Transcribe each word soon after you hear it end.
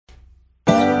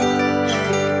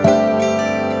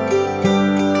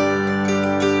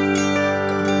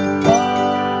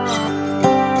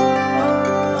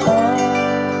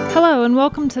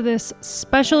welcome to this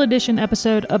special edition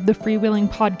episode of the Freewheeling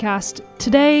Podcast.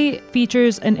 Today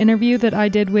features an interview that I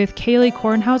did with Kaylee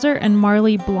Kornhauser and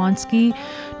Marley Blonsky,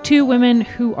 two women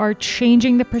who are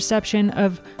changing the perception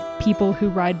of people who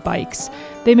ride bikes.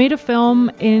 They made a film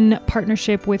in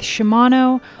partnership with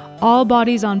Shimano, All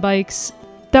Bodies on Bikes,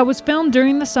 that was filmed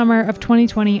during the summer of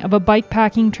 2020 of a bike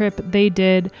packing trip they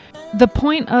did. The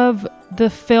point of the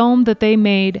film that they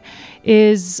made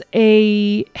is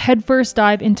a headfirst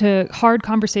dive into hard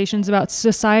conversations about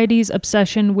society's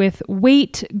obsession with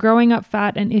weight, growing up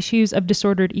fat, and issues of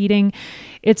disordered eating.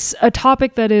 It's a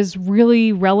topic that is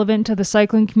really relevant to the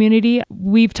cycling community.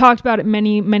 We've talked about it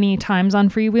many, many times on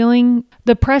Freewheeling.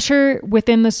 The pressure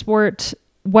within the sport,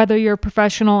 whether you're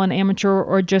professional and amateur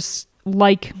or just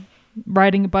like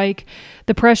riding a bike,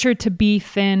 the pressure to be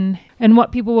thin and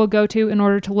what people will go to in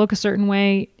order to look a certain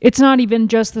way. It's not even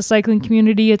just the cycling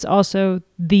community, it's also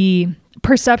the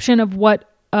perception of what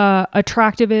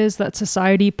attractive is that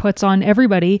society puts on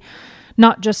everybody,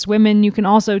 not just women. You can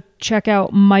also check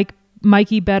out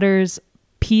Mikey Better's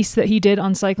piece that he did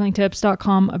on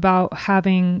cyclingtips.com about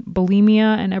having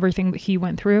bulimia and everything that he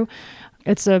went through.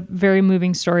 It's a very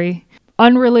moving story.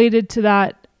 Unrelated to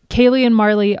that, Kaylee and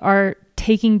Marley are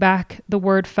taking back the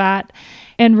word fat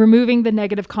and removing the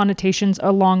negative connotations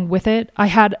along with it. I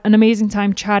had an amazing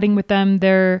time chatting with them.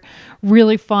 They're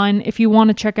really fun. If you want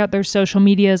to check out their social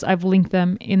medias, I've linked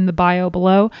them in the bio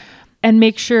below. And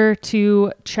make sure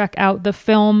to check out the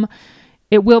film.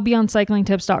 It will be on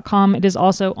cyclingtips.com. It is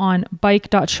also on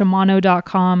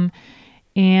bike.shimano.com.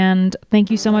 And thank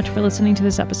you so much for listening to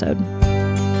this episode.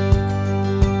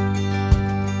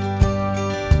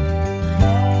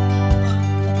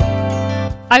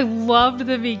 I loved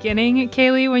the beginning,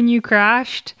 Kaylee, when you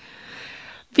crashed,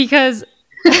 because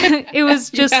it was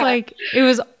just like, it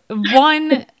was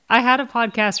one, I had a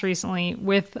podcast recently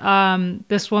with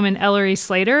this woman, Ellery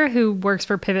Slater, who works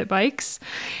for Pivot Bikes.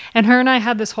 And her and I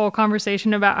had this whole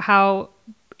conversation about how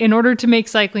in order to make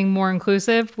cycling more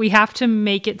inclusive, we have to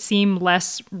make it seem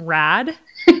less rad.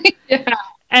 Yeah.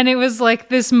 And it was like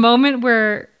this moment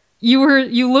where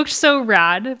you looked so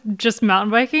rad just mountain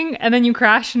biking, and then you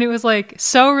crashed and it was like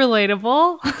so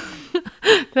relatable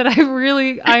that I am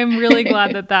really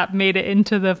glad that made it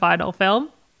into the final film,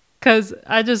 because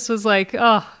I just was like,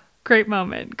 oh, great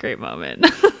moment.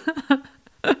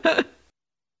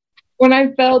 When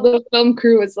I fell, the film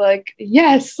crew was like,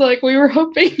 yes, like we were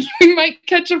hoping we might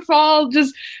catch a fall,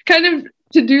 just kind of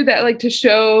to do that, like to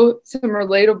show some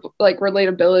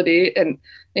relatability. And,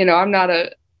 you know, I'm not a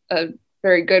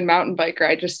very good mountain biker.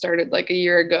 I just started like a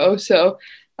year ago. So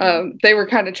they were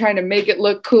kind of trying to make it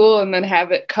look cool and then have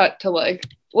it cut to like,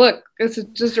 look, this is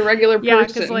just a regular person. Yeah,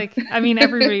 because like, I mean,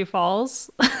 everybody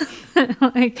falls.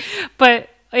 But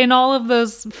in all of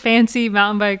those fancy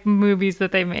mountain bike movies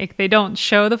that they make, they don't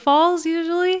show the falls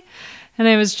usually. And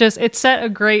it set a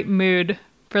great mood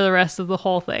for the rest of the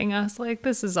whole thing. I was like,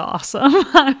 this is awesome.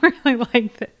 I really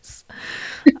like this.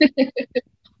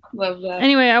 Love that.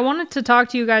 Anyway, I wanted to talk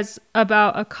to you guys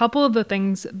about a couple of the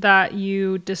things that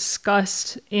you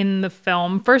discussed in the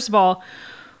film. First of all,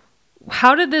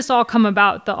 how did this all come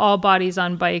about, the All Bodies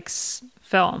on Bikes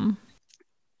film?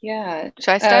 Yeah. Should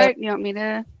I start? You want me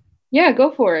to? Yeah,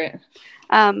 go for it.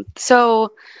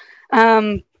 So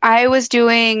I was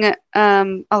doing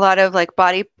a lot of like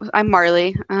I'm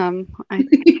Marley.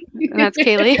 That's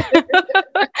Kaylee.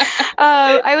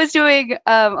 I was doing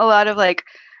a lot of like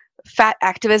fat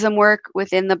activism work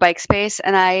within the bike space,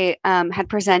 and I had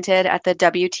presented at the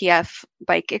WTF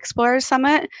Bike Explorers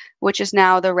Summit, which is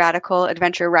now the Radical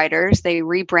Adventure Riders. They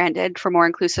rebranded for more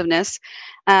inclusiveness,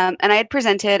 and I had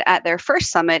presented at their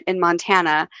first summit in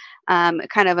Montana,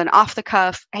 kind of an off the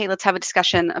cuff, hey, let's have a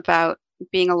discussion about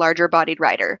being a larger bodied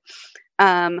rider,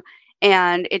 and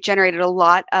it generated a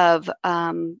lot of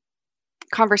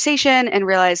conversation, and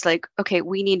realized like, okay,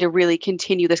 we need to really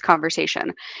continue this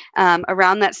conversation.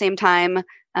 Around that same time,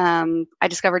 I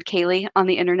discovered Kaylee on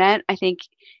the internet. I think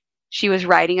she was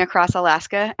riding across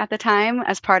Alaska at the time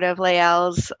as part of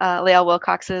Lael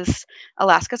Wilcox's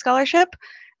Alaska scholarship,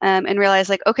 and realized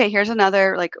like, okay, here's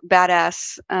another like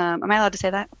badass. Am I allowed to say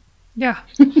that? Yeah.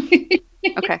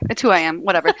 Okay, it's who I am,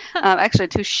 whatever. Actually,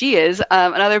 it's who she is,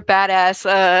 another badass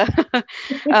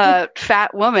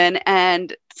fat woman.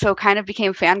 And so kind of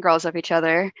became fangirls of each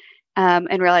other,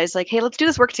 and realized like, hey, let's do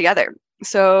this work together.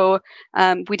 So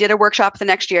we did a workshop the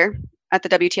next year at the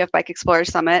WTF Bike Explorers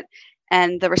Summit,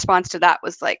 and the response to that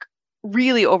was like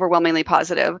really overwhelmingly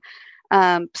positive.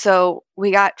 So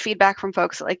we got feedback from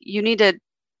folks like, you need to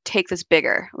take this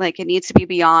bigger. Like it needs to be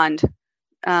beyond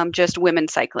just women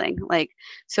cycling.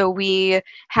 So we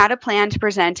had a plan to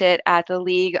present it at the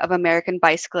League of American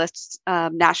Bicyclists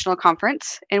National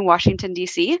Conference in Washington,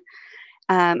 D.C.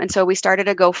 And so we started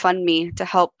a GoFundMe to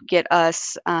help get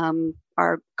us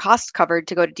our costs covered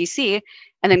to go to DC,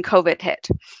 and then COVID hit.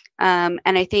 And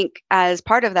I think as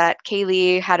part of that,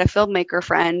 Kaylee had a filmmaker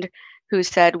friend who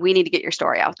said, we need to get your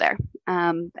story out there.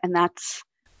 And that's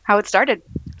how it started.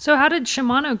 So how did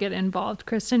Shimano get involved?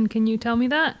 Kristen, can you tell me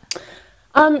that?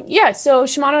 Yeah, so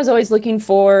Shimano is always looking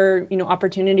for,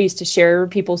 opportunities to share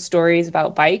people's stories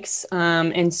about bikes.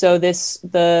 And so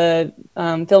the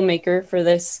filmmaker for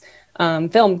this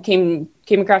film came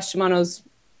across Shimano's,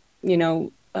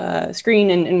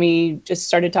 screen, and we just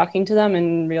started talking to them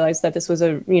and realized that this was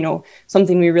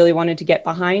something we really wanted to get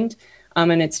behind.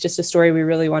 And it's just a story we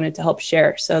really wanted to help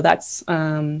share. So that's,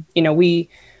 we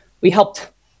helped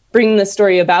bring the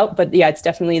story about, but yeah, it's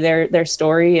definitely their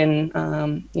story, and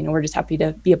we're just happy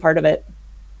to be a part of it.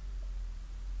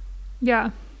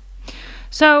 Yeah.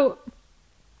 So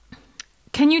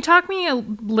can you talk me a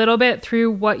little bit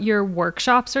through what your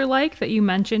workshops are like that you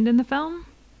mentioned in the film?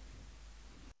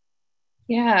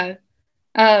 Yeah.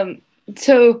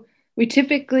 So we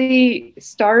typically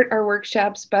start our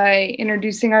workshops by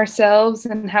introducing ourselves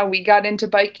and how we got into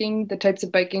biking, the types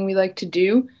of biking we like to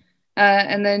do,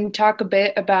 and then talk a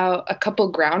bit about a couple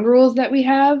ground rules that we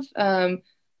have.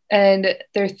 And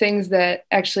they're things that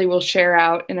actually we'll share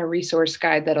out in a resource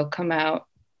guide that'll come out.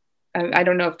 I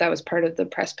don't know if that was part of the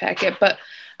press packet, but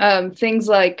things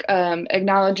like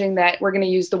acknowledging that we're going to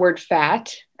use the word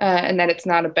fat and that it's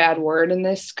not a bad word in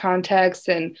this context,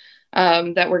 and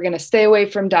that we're going to stay away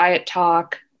from diet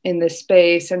talk in this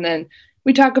space. And then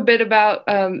we talk a bit about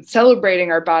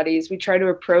celebrating our bodies. We try to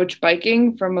approach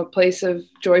biking from a place of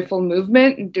joyful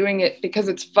movement and doing it because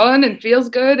it's fun and feels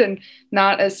good, and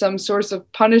not as some source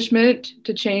of punishment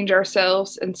to change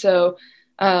ourselves. And so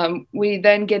we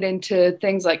then get into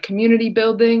things like community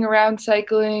building around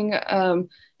cycling,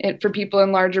 and for people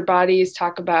in larger bodies,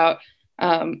 talk about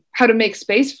how to make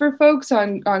space for folks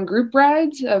on group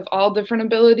rides of all different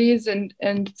abilities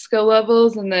and skill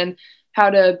levels, and then how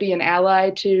to be an ally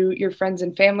to your friends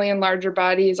and family in larger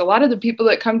bodies. A lot of the people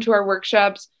that come to our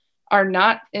workshops are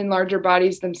not in larger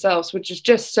bodies themselves, which is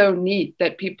just so neat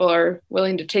that people are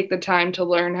willing to take the time to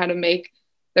learn how to make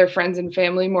their friends and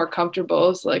family more comfortable.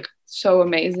 It's like so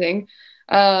amazing.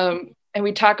 And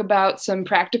we talk about some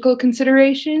practical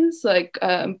considerations, like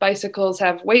bicycles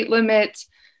have weight limits.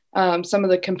 Some of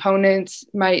the components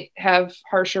might have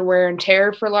harsher wear and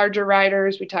tear for larger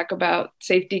riders. We talk about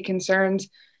safety concerns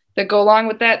that go along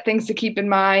with that, things to keep in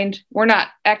mind. We're not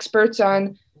experts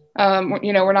on,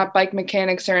 we're not bike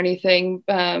mechanics or anything,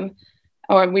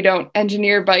 or we don't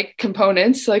engineer bike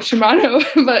components like Shimano,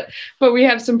 but we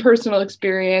have some personal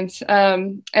experience.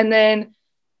 And then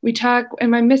we talk, what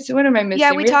am I missing?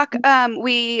 Yeah, we talk,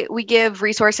 we give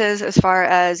resources as far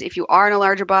as if you are in a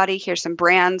larger body, here's some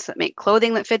brands that make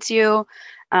clothing that fits you.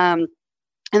 And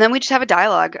then we just have a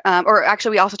dialogue, or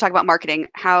actually we also talk about marketing,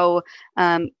 how,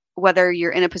 whether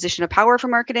you're in a position of power for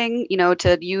marketing,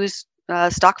 to use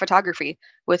stock photography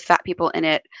with fat people in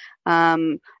it,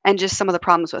 and just some of the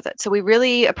problems with it. So we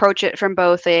really approach it from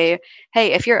both hey,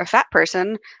 if you're a fat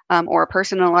person or a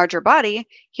person in a larger body,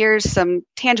 here's some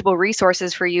tangible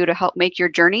resources for you to help make your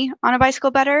journey on a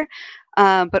bicycle better.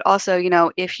 But also,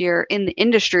 if you're in the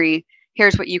industry,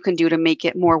 here's what you can do to make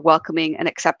it more welcoming and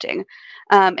accepting.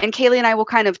 And Kaylee and I will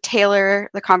kind of tailor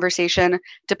the conversation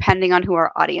depending on who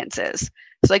our audience is.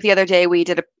 So like the other day, we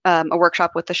did a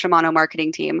workshop with the Shimano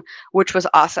marketing team, which was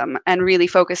awesome and really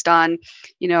focused on,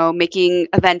 making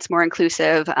events more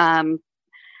inclusive,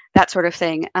 that sort of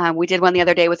thing. We did one the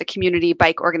other day with a community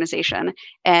bike organization,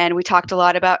 and we talked a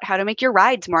lot about how to make your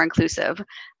rides more inclusive,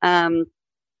 how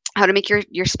to make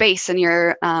your space and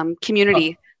your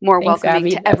community more welcoming Abby.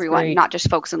 to That's everyone, great. Not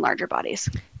just folks in larger bodies.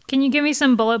 Can you give me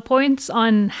some bullet points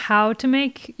on how to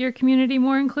make your community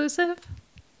more inclusive?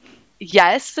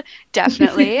 Yes,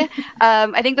 definitely.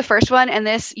 I think the first one, and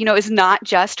this, is not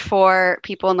just for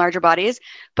people in larger bodies,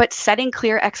 but setting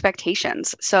clear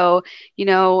expectations. So,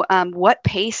 what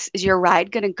pace is your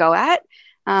ride going to go at?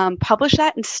 Publish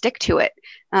that and stick to it.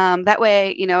 That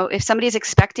way, if somebody is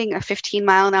expecting a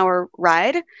 15-mile-an-hour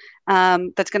ride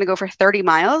that's going to go for 30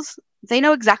 miles, they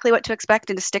know exactly what to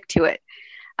expect and to stick to it.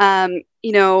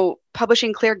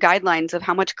 Publishing clear guidelines of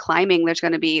how much climbing there's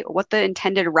going to be, what the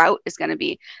intended route is going to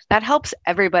be. That helps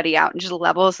everybody out and just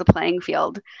levels the playing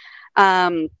field.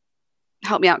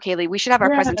 Help me out, Kaylee. We should have our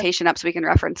presentation up so we can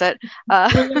reference it.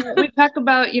 We talk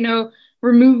about,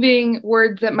 removing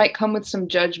words that might come with some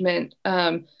judgment.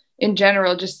 in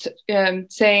general, just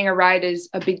saying a ride is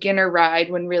a beginner ride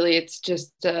when really it's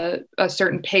just a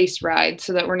certain pace ride,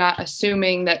 so that we're not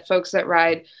assuming that folks that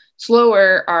ride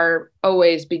slower are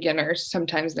always beginners.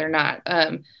 Sometimes they're not.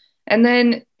 And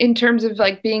then in terms of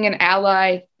like being an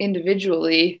ally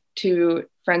individually to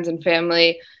friends and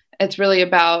family, it's really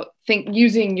about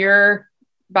using your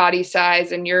body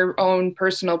size and your own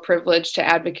personal privilege to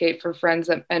advocate for friends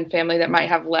and family that might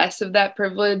have less of that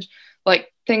privilege.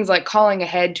 Like things like calling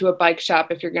ahead to a bike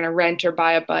shop if you're going to rent or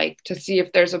buy a bike to see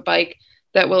if there's a bike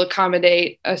that will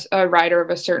accommodate a rider of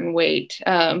a certain weight.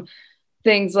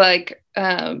 Things like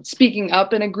speaking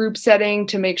up in a group setting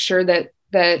to make sure that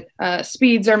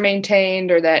speeds are maintained,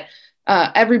 or that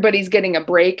everybody's getting a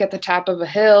break at the top of a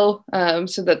hill,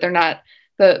 so that they're not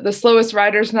the slowest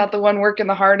rider's not the one working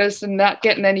the hardest and not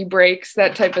getting any breaks,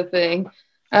 that type of thing.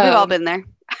 We've all been there.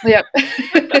 Yep.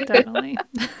 Definitely.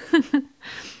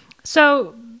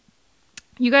 So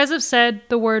you guys have said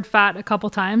the word fat a couple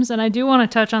times, and I do want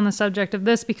to touch on the subject of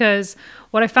this because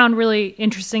what I found really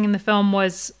interesting in the film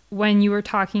was when you were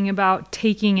talking about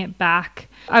taking it back.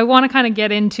 I want to kind of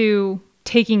get into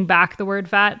taking back the word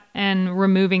fat and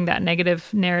removing that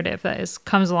negative narrative that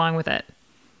comes along with it.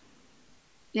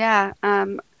 Yeah.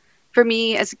 For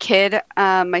me as a kid,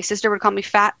 my sister would call me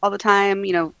fat all the time,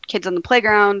 kids on the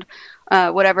playground,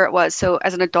 whatever it was. So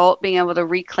as an adult, being able to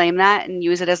reclaim that and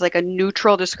use it as like a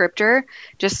neutral descriptor,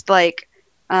 just like,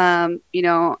 I'm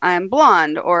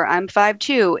blonde or I'm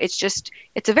 5'2".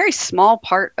 It's a very small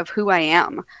part of who I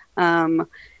am.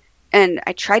 And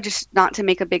I try just not to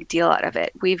make a big deal out of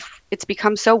it. It's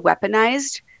become so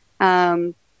weaponized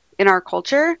in our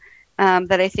culture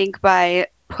that I think by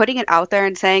putting it out there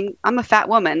and saying, I'm a fat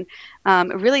woman,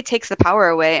 it really takes the power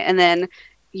away. And then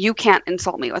you can't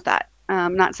insult me with that.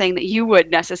 I'm not saying that you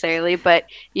would necessarily, but,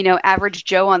 average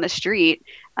Joe on the street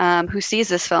who sees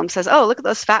this film says, oh, look at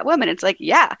those fat women. It's like,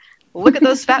 yeah, look at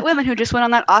those fat women who just went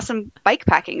on that awesome bike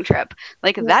packing trip.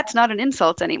 Like, that's not an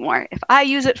insult anymore. If I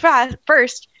use it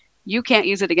first, you can't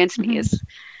use it against me is,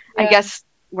 I guess,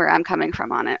 where I'm coming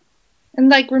from on it. And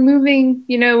like removing,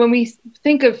 when we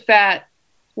think of fat,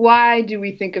 why do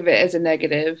we think of it as a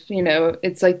negative?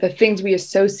 It's like the things we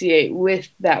associate with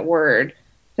that word,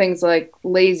 things like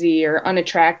lazy or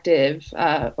unattractive,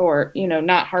 or,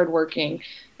 not hardworking.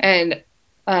 And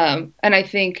I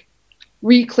think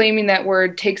reclaiming that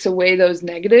word takes away those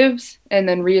negatives and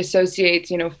then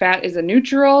reassociates, fat is a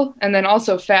neutral, and then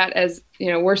also fat as,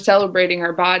 we're celebrating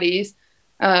our bodies,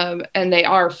 and they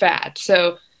are fat.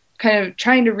 So kind of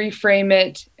trying to reframe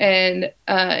it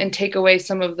and take away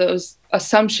some of those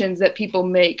assumptions that people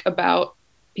make about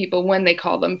people when they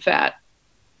call them fat.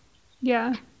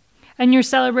 Yeah. And you're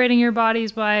celebrating your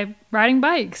bodies by riding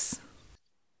bikes.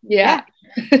 Yeah.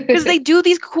 Because they do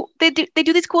these cool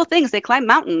things. They climb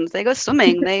mountains, they go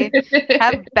swimming, they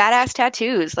have badass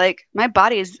tattoos. Like, my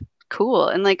body is cool,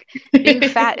 and like being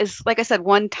fat is, like I said,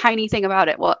 one tiny thing about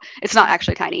it. Well, it's not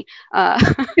actually tiny,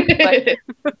 but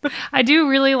I do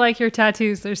really like your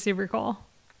tattoos. They're super cool.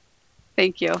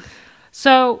 Thank you.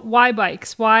 So why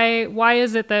bikes? Why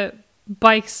is it that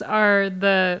bikes are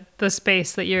the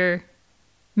space that you're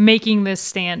making this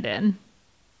stand in?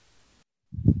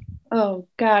 Oh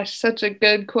gosh, such a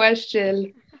good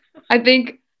question. I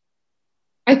think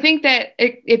that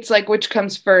it's like, which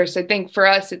comes first? I think for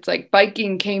us, it's like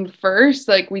biking came first.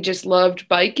 Like, we just loved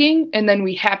biking, and then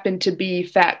we happened to be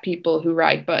fat people who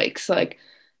ride bikes. Like,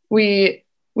 we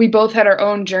both had our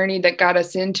own journey that got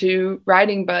us into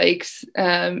riding bikes.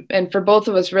 And for both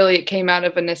of us, really, it came out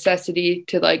of a necessity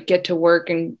to like get to work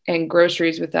and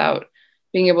groceries without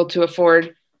being able to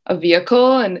afford a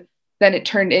vehicle. And then it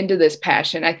turned into this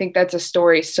passion. I think that's a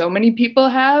story so many people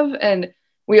have. And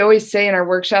we always say in our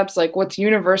workshops, like, what's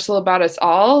universal about us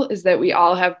all is that we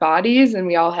all have bodies, and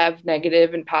we all have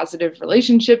negative and positive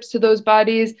relationships to those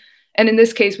bodies. And in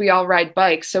this case, we all ride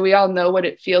bikes. So we all know what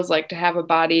it feels like to have a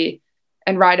body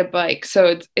and ride a bike.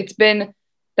 So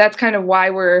that's kind of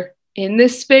why we're in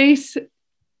this space.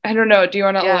 I don't know. Do you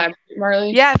want to elaborate,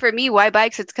 Marley? Yeah, for me, why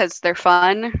bikes? It's because they're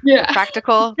fun, they're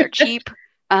practical, they're cheap.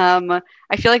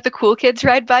 I feel like the cool kids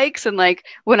ride bikes, and like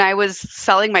when I was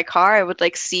selling my car, I would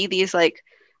like see these, like,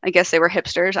 I guess they were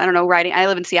hipsters, I don't know, riding. I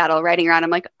live in Seattle, riding around. I'm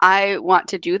like, I want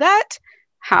to do that.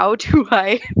 How do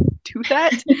I do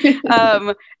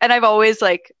that? And I've always,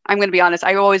 like, I'm going to be honest,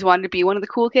 I always wanted to be one of the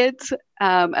cool kids.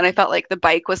 And I felt like the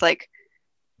bike was like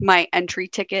my entry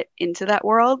ticket into that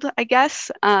world, I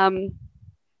guess.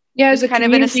 It's kind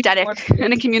of an aesthetic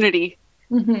and a community.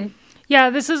 Mm-hmm. Yeah,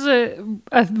 this is a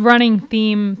running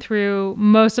theme through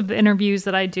most of the interviews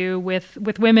that I do with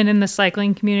women in the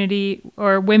cycling community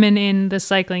or women in the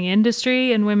cycling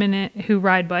industry and women who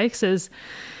ride bikes is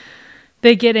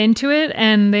they get into it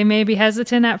and they may be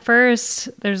hesitant at first.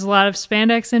 There's a lot of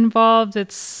spandex involved.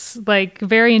 It's like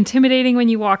very intimidating when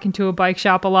you walk into a bike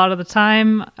shop a lot of the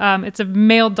time. It's a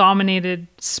male dominated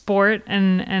sport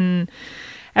and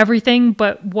everything,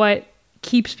 but what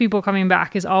keeps people coming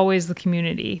back is always the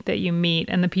community that you meet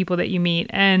and the people that you meet.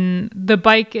 And the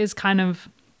bike is kind of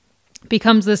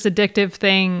becomes this addictive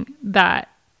thing that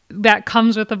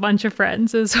comes with a bunch of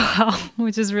friends as well,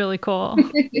 which is really cool.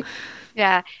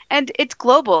 Yeah. And it's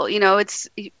global. It's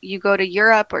you go to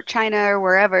Europe or China or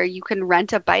wherever, you can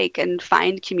rent a bike and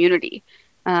find community.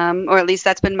 Or at least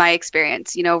that's been my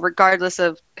experience. Regardless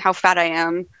of how fat I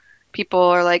am, people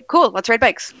are like, cool, let's ride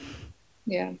bikes.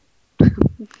 Yeah.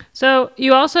 So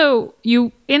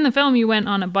you in the film, you went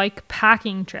on a bike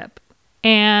packing trip.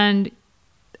 And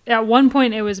at one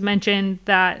point it was mentioned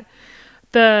that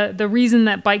the reason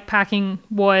that bike packing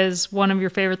was one of your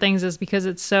favorite things is because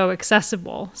it's so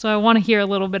accessible. So I want to hear a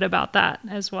little bit about that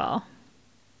as well.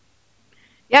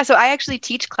 Yeah, so I actually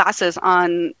teach classes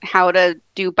on how to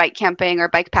do bike camping or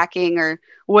bike packing or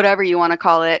whatever you want to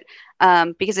call it,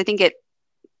 because I think it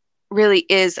really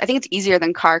is. I think it's easier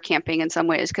than car camping in some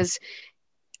ways because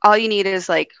all you need is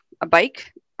like a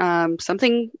bike, a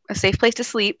safe place to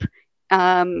sleep,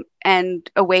 and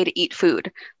a way to eat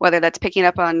food, whether that's picking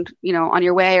up on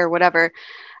your way or whatever.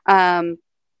 And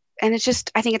it's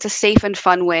just, I think it's a safe and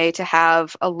fun way to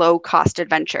have a low cost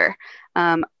adventure.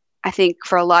 I think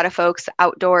for a lot of folks, the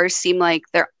outdoors seem like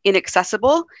they're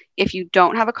inaccessible if you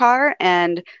don't have a car.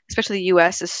 And especially the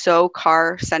US is so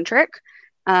car centric,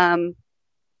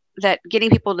 that getting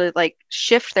people to like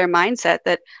shift their mindset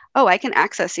that, oh, I can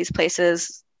access these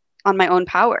places on my own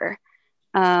power,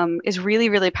 is really,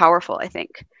 really powerful, I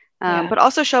think. But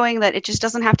also showing that it just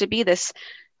doesn't have to be this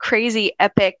crazy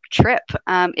epic trip.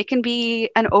 It can be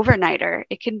an overnighter.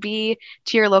 It can be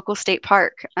to your local state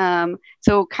park.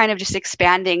 So kind of just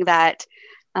expanding that,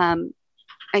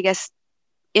 I guess,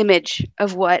 image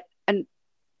of what an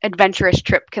adventurous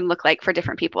trip can look like for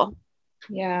different people.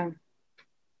 Yeah.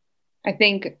 I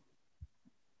think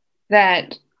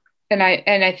that, and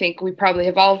I think we probably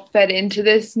have all fed into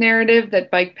this narrative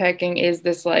that bikepacking is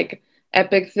this like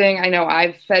epic thing. I know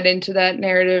I've fed into that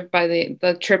narrative by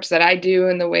the trips that I do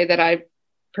and the way that I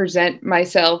present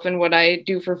myself and what I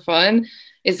do for fun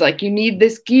is like, you need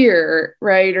this gear,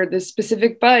 right? Or this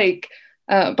specific bike.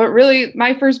 But really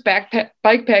my first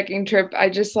bikepacking trip, I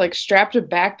just like strapped a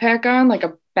backpack on, like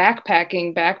a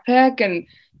backpacking backpack, and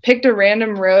picked a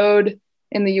random road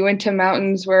in the Uinta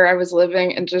Mountains where I was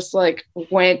living and just like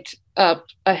went up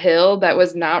a hill that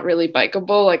was not really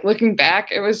bikeable. Like looking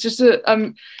back, it was just a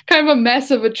kind of a mess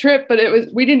of a trip, but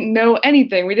we didn't know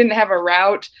anything. We didn't have a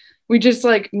route. We just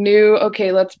like knew,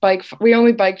 okay, let's bike. We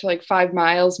only biked like 5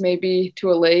 miles maybe to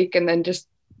a lake and then just,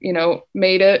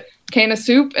 made a can of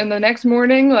soup. And the next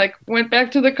morning, like went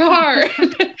back to the car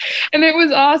and it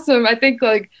was awesome. I think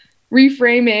like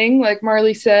reframing, like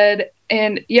Marley said,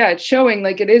 and yeah, it's showing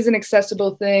like it is an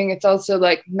accessible thing. It's also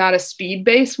like not a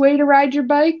speed-based way to ride your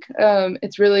bike.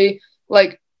 It's really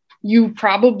like you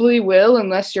probably will,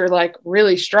 unless you're like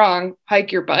really strong,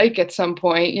 hike your bike at some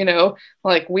point,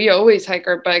 like we always hike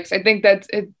our bikes. I think that's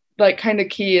it, like kind of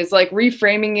key is like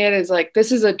reframing it as like,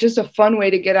 this is just a fun way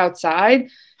to get outside.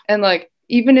 And like,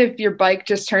 even if your bike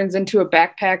just turns into a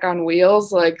backpack on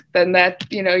wheels, like then that,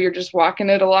 you're just walking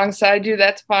it alongside you,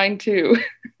 that's fine too.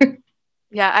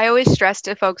 Yeah, I always stress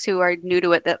to folks who are new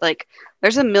to it that like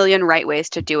there's a million right ways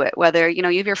to do it. Whether, you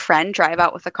have your friend drive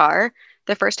out with a car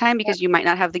the first time because you might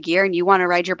not have the gear and you want to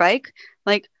ride your bike.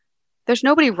 Like there's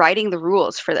nobody writing the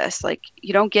rules for this. Like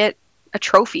you don't get a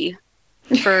trophy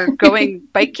for going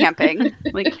bike camping.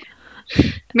 Like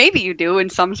maybe you do in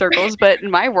some circles, but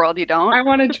in my world you don't. I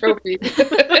want a trophy.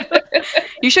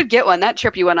 You should get one. That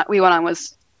trip we went on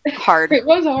was hard. It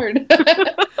was hard.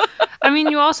 I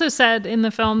mean, you also said in the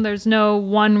film there's no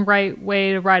one right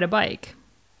way to ride a bike.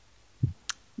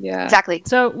 Yeah. Exactly.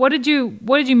 So what did you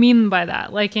mean by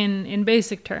that? Like in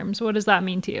basic terms, what does that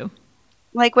mean to you?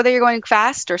 Like whether you're going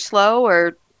fast or slow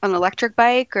or an electric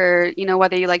bike or,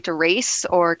 whether you like to race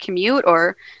or commute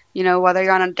or, whether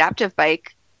you're on an adaptive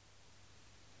bike.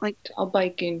 Like all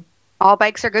biking. All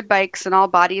bikes are good bikes and all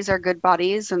bodies are good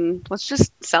bodies, and let's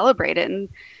just celebrate it and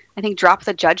I think drop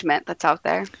the judgment that's out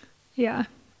there. Yeah.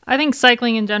 I think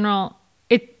cycling in general,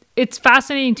 it's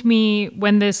fascinating to me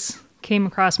when this came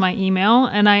across my email,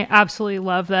 and I absolutely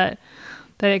love that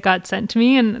it got sent to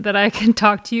me and that I can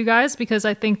talk to you guys, because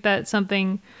I think that's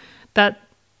something that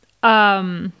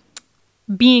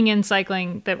being in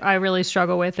cycling that I really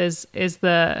struggle with is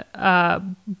the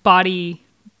body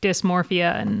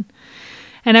dysmorphia and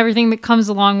everything that comes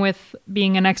along with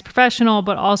being an ex-professional,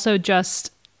 but also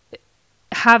just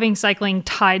having cycling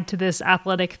tied to this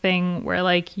athletic thing where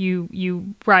like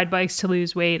you ride bikes to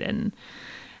lose weight and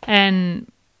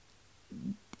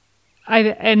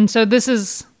so this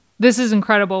is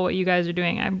incredible what you guys are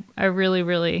doing. I really,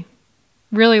 really,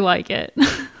 really like it.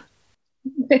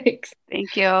 Thanks.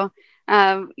 Thank you.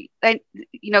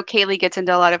 Kaylee gets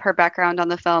into a lot of her background on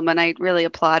the film, and I really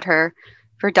applaud her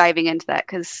for diving into that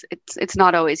because it's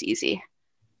not always easy.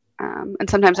 And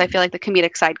sometimes I feel like the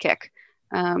comedic sidekick,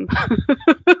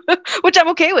 which I'm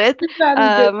okay with.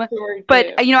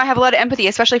 But I have a lot of empathy,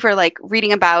 especially for like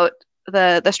reading about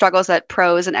the struggles that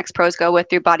pros and ex-pros go with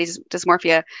through body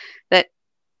dysmorphia, that,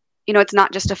 it's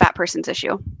not just a fat person's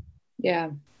issue. Yeah.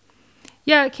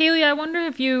 Yeah, Kaylee, I wonder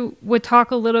if you would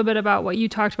talk a little bit about what you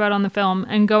talked about on the film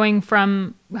and going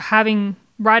from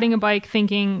riding a bike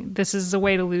thinking this is a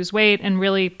way to lose weight and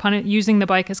really using the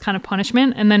bike as kind of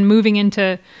punishment, and then moving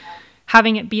into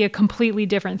having it be a completely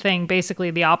different thing,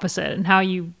 basically the opposite, and how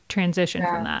you transition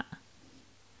from that.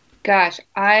 Gosh,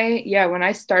 when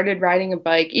I started riding a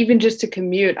bike, even just to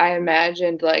commute, I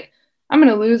imagined like, I'm going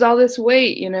to lose all this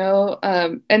weight,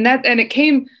 and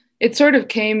it sort of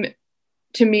came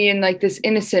to me in like this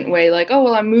innocent way, like, oh,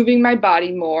 well, I'm moving my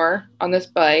body more on this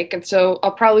bike, and so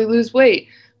I'll probably lose weight.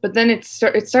 But then it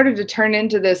started to turn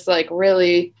into this like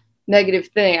really negative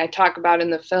thing I talk about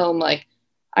in the film. Like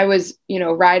I was,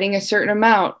 riding a certain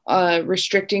amount,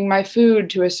 restricting my food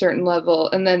to a certain level,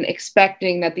 and then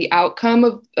expecting that the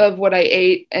outcome of what I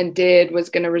ate and did was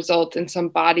going to result in some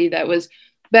body that was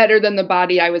better than the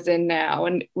body I was in now,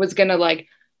 and was going to like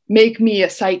make me a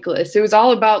cyclist. It was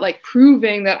all about like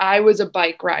proving that I was a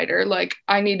bike rider. Like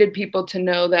I needed people to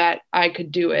know that I could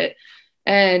do it.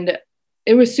 And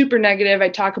it was super negative. I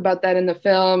talk about that in the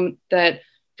film, that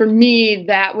for me,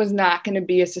 that was not going to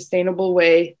be a sustainable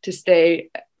way to stay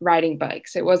riding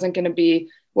bikes. It wasn't going to be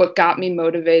what got me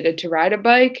motivated to ride a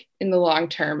bike in the long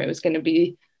term. It was going to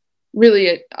be really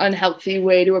an unhealthy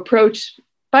way to approach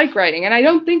bike riding. And I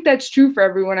don't think that's true for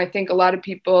everyone. I think a lot of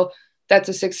people, that's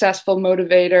a successful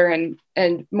motivator,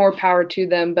 and more power to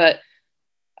them. But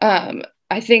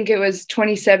I think it was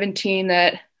 2017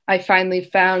 that I finally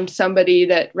found somebody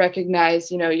that recognized,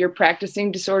 you're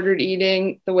practicing disordered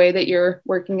eating. The way that you're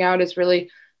working out is really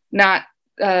not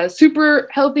a super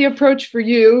healthy approach for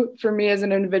you, for me as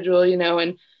an individual,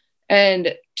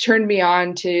 and turned me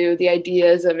on to the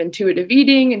ideas of intuitive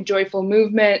eating and joyful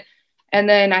movement. And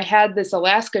then I had this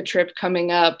Alaska trip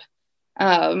coming up,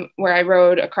 where I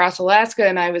rode across Alaska,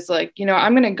 and I was like,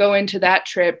 I'm going to go into that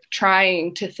trip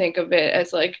trying to think of it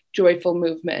as like joyful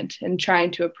movement and trying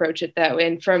to approach it that way.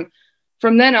 And from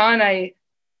then on, I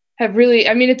have really,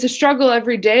 it's a struggle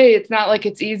every day. It's not like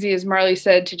it's easy, as Marley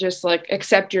said, to just like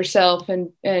accept yourself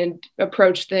and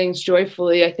approach things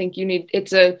joyfully. I think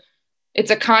it's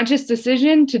a conscious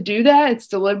decision to do that. It's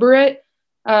deliberate.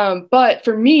 But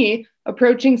for me,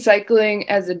 approaching cycling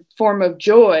as a form of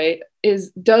joy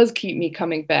does keep me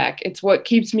coming back. It's what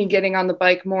keeps me getting on the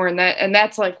bike more. And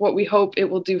that's like what we hope it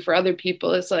will do for other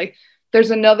people. It's like, there's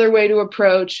another way to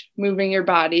approach moving your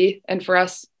body. And for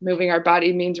us, moving our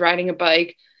body means riding a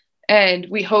bike. And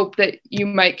we hope that you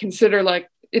might consider like,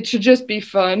 it should just be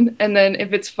fun. And then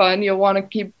if it's fun, you'll want to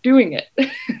keep doing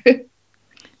it.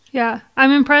 Yeah.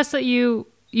 I'm impressed that you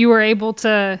were able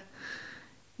to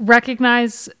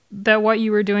recognize that what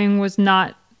you were doing was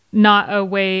not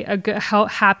a good,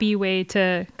 happy way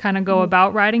to kind of go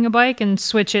about riding a bike, and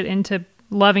switch it into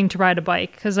loving to ride a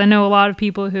bike. Because I know a lot of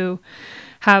people who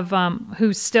have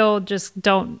who still just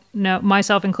don't know,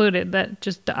 myself included, that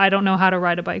just I don't know how to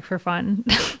ride a bike for fun.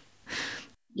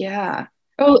 Yeah.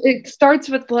 Oh, it starts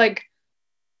with like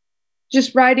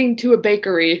just riding to a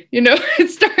bakery,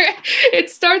 it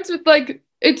starts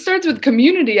with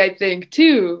community, I think,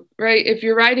 too, right? If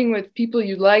you're riding with people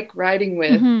you like riding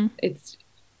with, it's,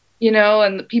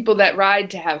 and the people that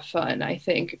ride to have fun, I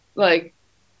think, like,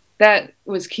 that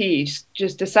was key.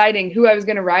 Just deciding who I was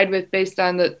going to ride with based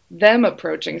on them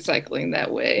approaching cycling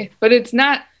that way. But it is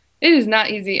not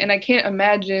easy. And I can't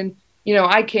imagine,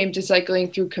 I came to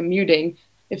cycling through commuting.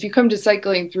 If you come to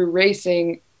cycling through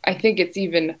racing, I think it's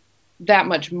even that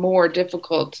much more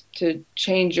difficult to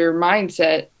change your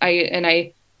mindset.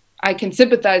 I can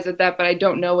sympathize with that, but I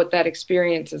don't know what that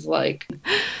experience is like.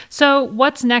 So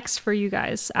what's next for you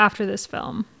guys after this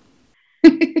film?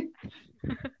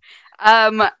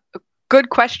 Good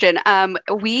question.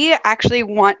 We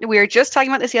were just talking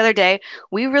about this the other day.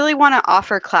 We really want to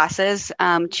offer classes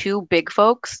to big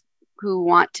folks who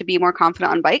want to be more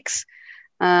confident on bikes.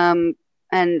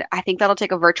 And I think that'll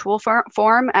take a virtual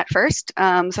form at first,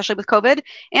 especially with COVID,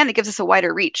 and it gives us a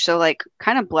wider reach. So like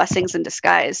kind of blessings in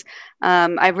disguise.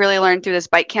 I've really learned through this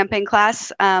bike camping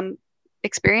class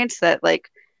experience that like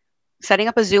setting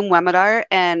up a Zoom webinar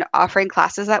and offering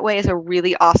classes that way is a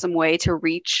really awesome way to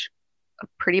reach a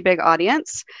pretty big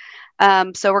audience.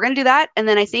 So we're going to do that. And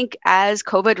then I think as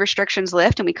COVID restrictions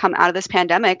lift and we come out of this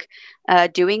pandemic,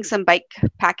 doing some bike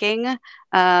packing,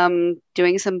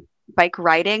 doing some bike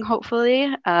riding,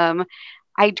 hopefully.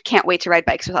 I can't wait to ride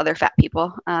bikes with other fat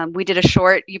people. We did a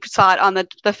short, you saw it on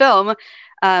the film.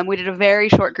 We did a very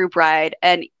short group ride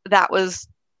and that was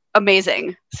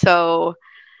amazing. So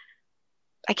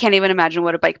I can't even imagine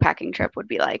what a bike packing trip would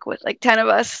be like with like 10 of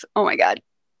us. Oh my God.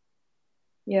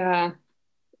 Yeah.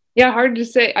 Yeah, hard to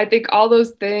say. I think all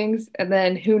those things, and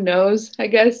then who knows, I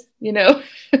guess,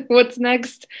 what's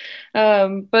next.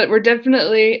 But we're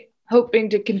definitely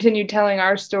hoping to continue telling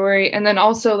our story, and then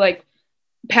also like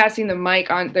passing the mic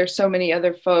on. There's so many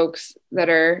other folks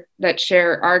that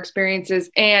share our experiences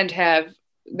and have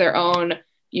their own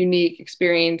unique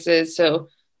experiences. So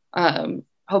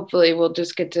hopefully we'll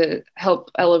just get to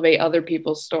help elevate other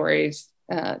people's stories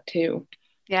too.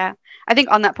 Yeah. I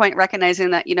think on that point,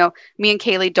 recognizing that, me and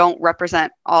Kaylee don't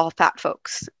represent all fat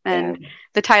folks. And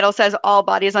the title says all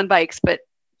bodies on bikes, but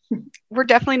we're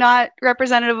definitely not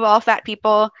representative of all fat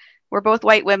people. We're both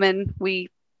white women. We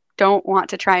don't want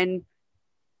to try and,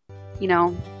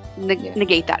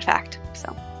 negate that fact.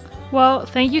 So. Well,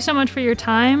 thank you so much for your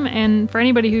time. And for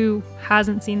anybody who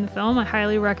hasn't seen the film, I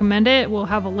highly recommend it. We'll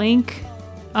have a link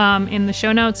in the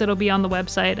show notes. It'll be on the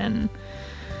website. And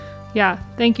yeah,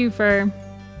 thank you for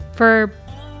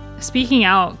speaking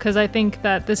out, because I think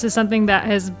that this is something that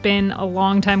has been a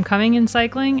long time coming in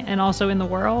cycling and also in the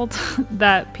world,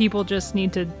 that people just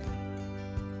need to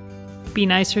be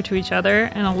nicer to each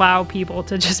other and allow people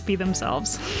to just be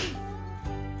themselves.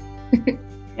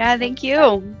 Yeah, thank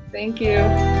you. Thank you.